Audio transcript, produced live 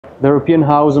The European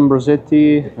House in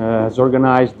Brosetti has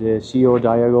organized the CEO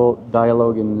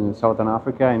Dialogue in Southern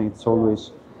Africa, and it's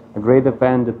always a great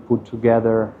event that put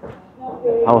together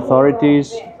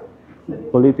authorities,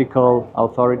 political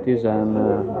authorities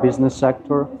and business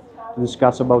sector to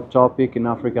discuss about topics in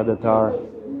Africa that are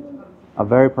a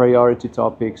very priority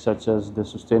topic, such as the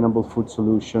sustainable food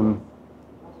solution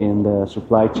in the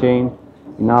supply chain.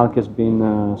 Inalca has been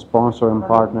a sponsor and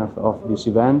partner of this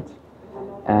event,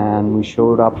 and we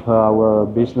showed up our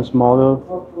business model,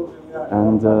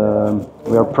 and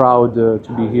we are proud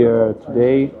to be here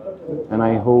today, and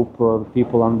I hope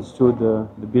people understood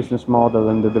the business model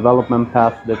and the development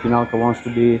path that Inalca wants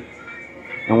to be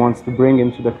and wants to bring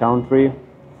into the country,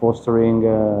 fostering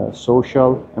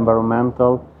social,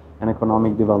 environmental and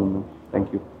economic development.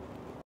 Thank you.